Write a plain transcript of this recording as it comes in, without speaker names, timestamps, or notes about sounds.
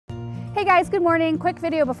Hey guys, good morning. Quick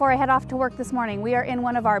video before I head off to work this morning. We are in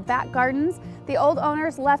one of our back gardens. The old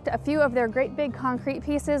owners left a few of their great big concrete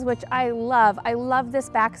pieces, which I love. I love this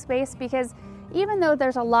backspace because even though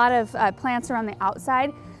there's a lot of plants around the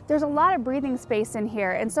outside, there's a lot of breathing space in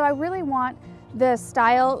here. And so I really want the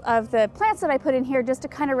style of the plants that I put in here just to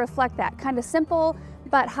kind of reflect that, kind of simple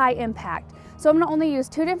but high impact. So I'm gonna only use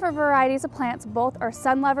 2 different varieties of plants. Both are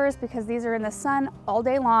sun lovers because these are in the sun all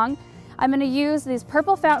day long. I'm gonna use these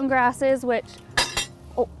purple fountain grasses, which,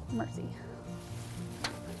 oh, mercy.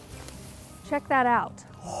 Check that out.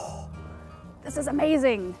 Oh, this is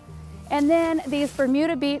amazing. And then these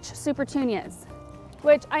Bermuda Beach Supertunias,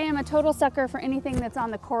 which I am a total sucker for anything that's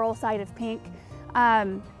on the coral side of pink.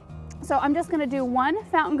 So I'm just gonna do one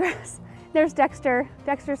fountain grass. There's Dexter.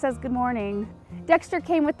 Dexter says good morning. Dexter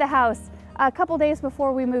came with the house. A couple days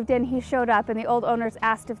before we moved in, he showed up and the old owners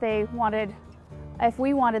asked if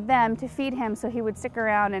we wanted them to feed him so he would stick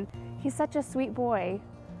around, and he's such a sweet boy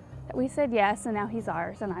that we said yes, and now he's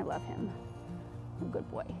ours and I love him. A good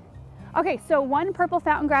boy. Okay, so 1 purple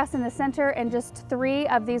fountain grass in the center and just 3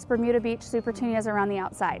 of these Bermuda Beach Supertunias around the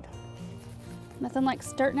outside. Nothing like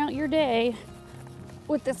starting out your day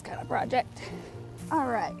with this kind of project. All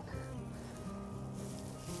right.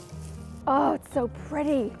 Oh, it's so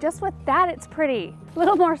pretty. Just with that, it's pretty. A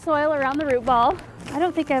little more soil around the root ball. I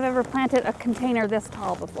don't think I've ever planted a container this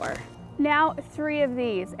tall before. Now 3 of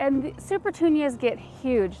these, and the Supertunias get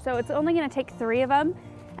huge, so it's only gonna take 3 of them,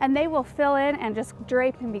 and they will fill in and just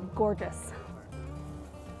drape and be gorgeous.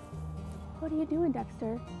 What are you doing,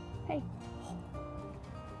 Dexter? Hey.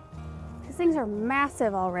 These things are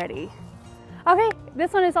massive already. Okay,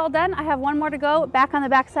 this one is all done. I have 1 more to go back on the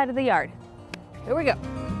back side of the yard. Here we go.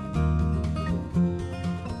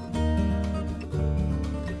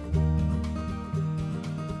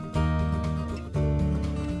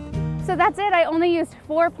 So that's it. I only used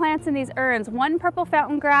 4 plants in these urns, 1 purple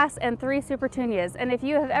fountain grass and 3 Supertunias. And if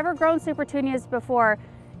you have ever grown Supertunias before,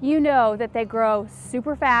 you know that they grow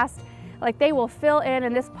super fast. Like, they will fill in,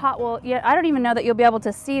 and this pot will, I don't even know that you'll be able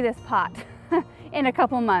to see this pot in a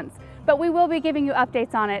couple months. But we will be giving you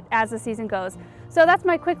updates on it as the season goes. So that's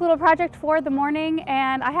my quick little project for the morning,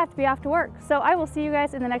 and I have to be off to work. So I will see you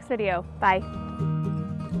guys in the next video. Bye.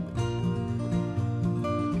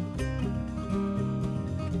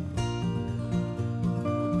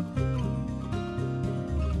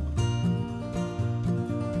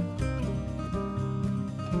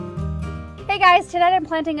 Hey guys, tonight I'm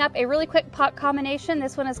planting up a really quick pot combination.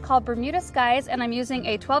 This one is called Bermuda Skies, and I'm using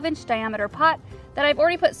a 12-inch diameter pot that I've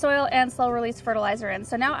already put soil and slow release fertilizer in.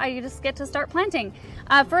 So now I just get to start planting.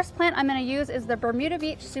 First plant I'm gonna use is the Bermuda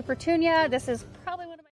Beach Supertunia. This is probably one of